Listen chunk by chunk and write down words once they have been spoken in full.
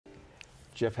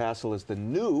Jeff Hassel is the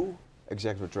new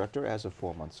Executive Director as of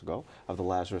 4 months ago of the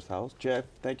Lazarus House. Jeff,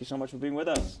 thank you so much for being with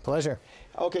us. Pleasure.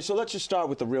 Okay, so let's just start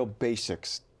with the real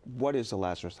basics. What is the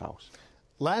Lazarus House?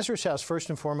 Lazarus House,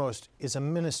 first and foremost, is a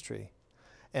ministry.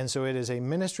 And so it is a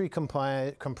ministry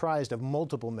comprised of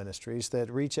multiple ministries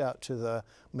that reach out to the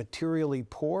materially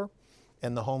poor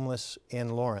and the homeless in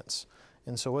Lawrence.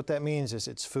 And so what that means is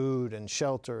it's food and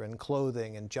shelter and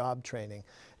clothing and job training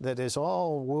that is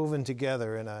all woven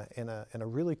together in a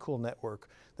really cool network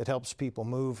that helps people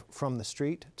move from the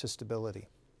street to stability.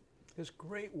 There's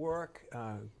great work,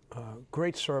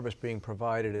 great service being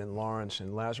provided in Lawrence,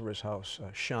 and Lazarus House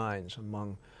shines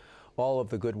among all of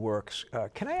the good works.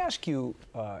 Can I ask you,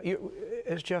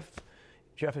 as Jeff,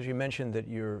 as you mentioned that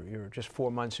you're just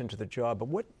 4 months into the job, but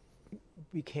what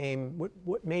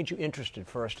made you interested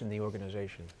first in the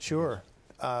organization? Sure.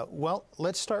 Well,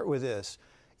 let's start with this.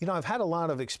 You know, I've had a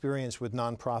lot of experience with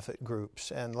nonprofit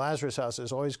groups, and Lazarus House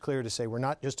is always clear to say we're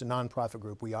not just a nonprofit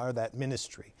group, we are that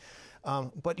ministry.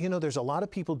 But you know, there's a lot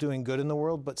of people doing good in the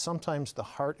world, but sometimes their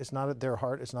heart is not in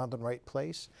the right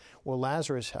place. Well,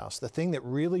 Lazarus House, the thing that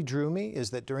really drew me is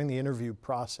that during the interview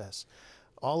process,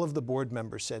 all of the board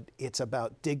members said it's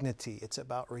about dignity, it's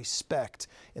about respect.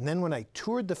 And then when I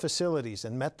toured the facilities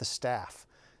and met the staff,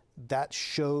 that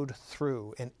showed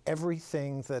through in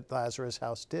everything that Lazarus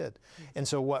House did. And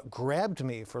so what grabbed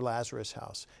me for Lazarus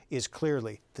House is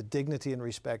clearly the dignity and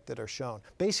respect that are shown.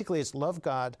 Basically, it's love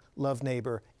God, love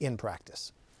neighbor in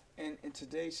practice. And in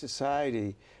today's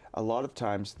society, a lot of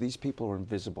times these people are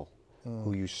invisible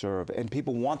who you serve, and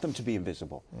people want them to be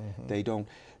invisible. They don't.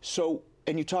 So,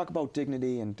 and you talk about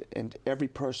dignity, and every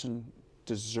person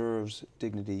deserves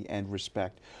dignity and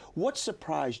respect. What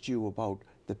surprised you about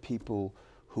the people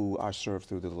who are served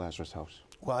through the Lazarus House?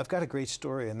 Well, I've got a great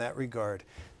story in that regard.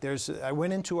 I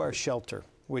went into our shelter,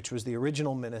 which was the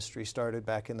original ministry started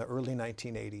back in the early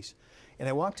 1980s. And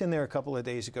I walked in there a couple of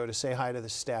days ago to say hi to the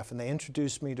staff, and they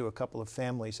introduced me to a couple of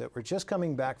families that were just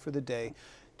coming back for the day,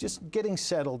 just getting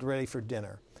settled, ready for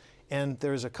dinner. And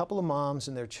there's a couple of moms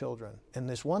and their children. And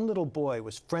this one little boy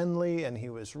was friendly, and he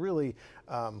was really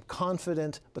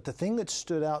confident. But the thing that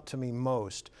stood out to me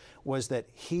most was that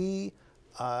he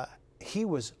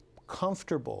was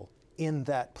comfortable in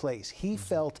that place. He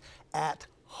felt at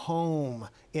home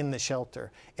in the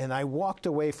shelter. And I walked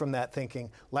away from that thinking,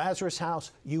 Lazarus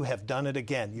House, you have done it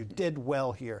again. You did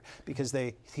well here, because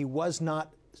he was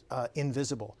not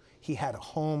invisible. He had a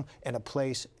home and a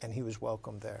place, and he was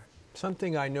welcome there.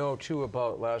 Something I know, too,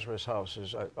 about Lazarus House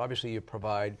is obviously you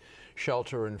provide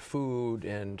shelter and food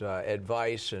and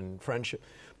advice and friendship,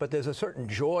 but there's a certain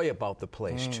joy about the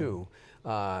place, too,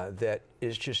 that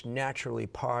is just naturally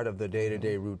part of the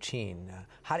day-to-day routine.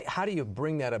 How do you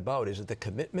bring that about? Is it the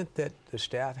commitment that the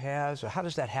staff has, or how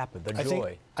does that happen, the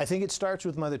joy? I think it starts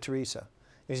with Mother Teresa.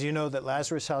 As you know, that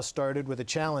Lazarus House started with a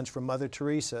challenge from Mother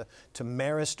Teresa to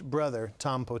Marist brother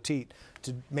Tom Poteet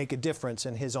to make a difference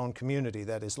in his own community,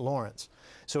 that is Lawrence.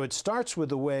 So it starts with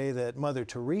the way that Mother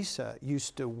Teresa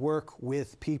used to work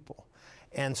with people.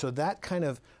 And so that kind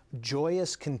of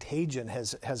joyous contagion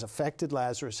has affected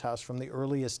Lazarus House from the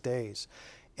earliest days.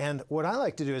 And what I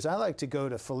like to do is I like to go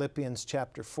to Philippians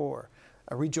chapter 4.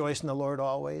 Rejoice in the Lord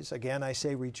always. Again, I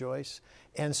say rejoice.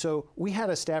 And so we had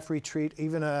a staff retreat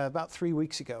even about 3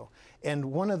 weeks ago. And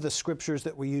one of the scriptures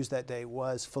that we used that day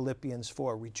was Philippians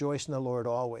 4, rejoice in the Lord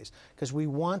always, because we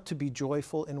want to be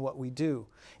joyful in what we do.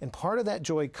 And part of that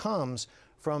joy comes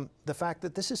from the fact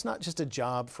that this is not just a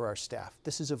job for our staff.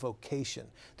 This is a vocation.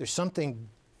 There's something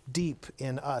deep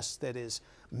in us that is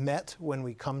met when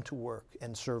we come to work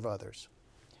and serve others.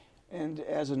 And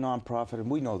as a nonprofit, and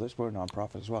we know this, we're a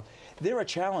nonprofit as well, there are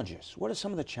challenges. What are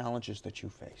some of the challenges that you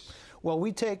face? Well,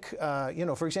 we take,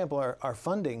 for example, our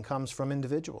funding comes from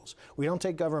individuals. We don't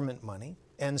take government money,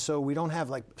 and so we don't have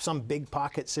like some big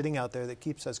pocket sitting out there that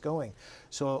keeps us going.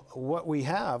 So what we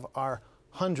have are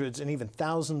hundreds and even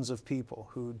thousands of people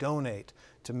who donate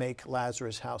to make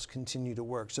Lazarus House continue to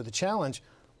work. So the challenge,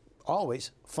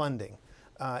 always funding.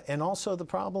 And also the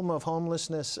problem of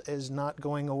homelessness is not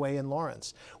going away in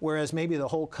Lawrence. Whereas maybe the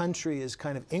whole country is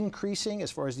kind of increasing as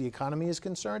far as the economy is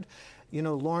concerned, you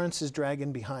know, Lawrence is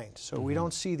dragging behind. So we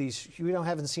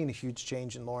haven't seen a huge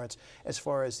change in Lawrence as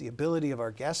far as the ability of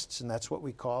our guests, and that's what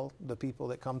we call the people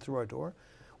that come through our door.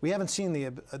 We haven't seen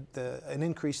an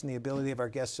increase in the ability of our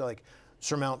guests to like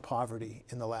surmount poverty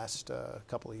in the last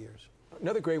couple of years.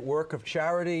 Another great work of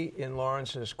charity in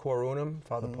Lawrence is Cor Unum,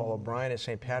 Father Paul O'Brien at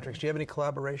St. Patrick's. Do you have any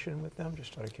collaboration with them,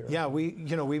 just out of curiosity?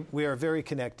 Yeah, we are very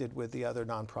connected with the other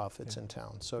nonprofits in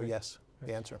town. So yes,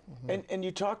 the answer. And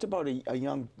you talked about a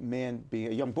young man being,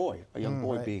 a young boy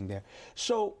right. being there.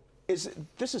 So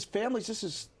this is families.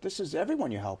 This is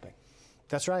everyone you're helping.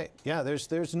 That's right. Yeah,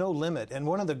 there's no limit. And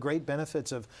one of the great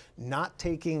benefits of not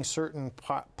taking certain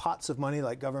pots of money,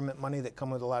 like government money that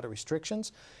come with a lot of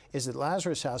restrictions, is that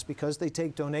Lazarus House, because they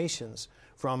take donations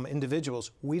from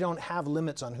individuals, we don't have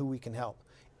limits on who we can help.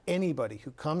 Anybody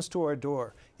who comes to our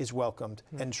door is welcomed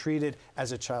and treated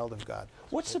as a child of God.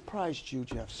 What surprised you,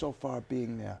 Jeff, so far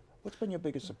being there? What's been your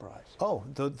biggest surprise? Oh,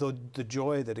 the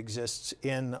joy that exists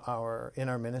in our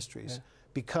ministries. Yeah.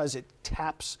 Because it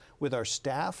taps with our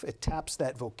staff, it taps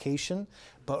that vocation,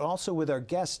 but also with our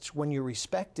guests. When you're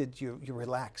respected, you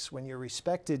relax. When you're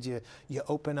respected, you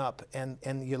open up and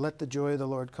you let the joy of the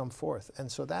Lord come forth.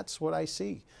 And so that's what I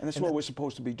see. And that's what we're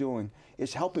supposed to be doing,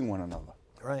 is helping one another.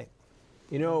 Right.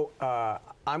 You know,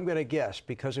 I'm going to guess,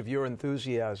 because of your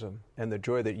enthusiasm and the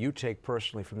joy that you take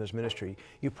personally from this ministry,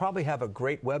 you probably have a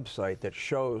great website that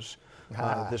shows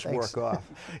this thanks. work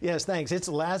off. Yes, thanks. It's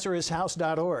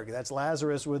LazarusHouse.org. That's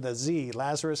Lazarus with a Z,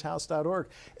 LazarusHouse.org.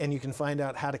 And you can find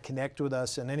out how to connect with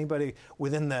us. And anybody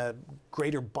within the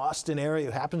greater Boston area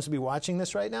who happens to be watching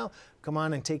this right now, come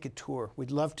on and take a tour.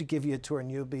 We'd love to give you a tour.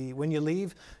 And when you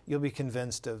leave, you'll be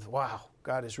convinced of, wow,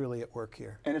 God is really at work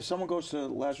here. And if someone goes to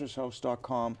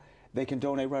LazarusHouse.com, they can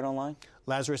donate right online?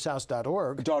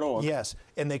 LazarusHouse.org. .org. Yes,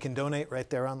 and they can donate right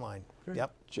there online. Great.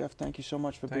 Yep. Jeff, thank you so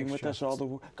much for being with Jeff. us.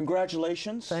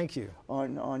 Congratulations. Thank you.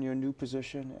 On your new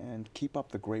position, and keep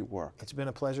up the great work. It's been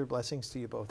a pleasure. Blessings to you both.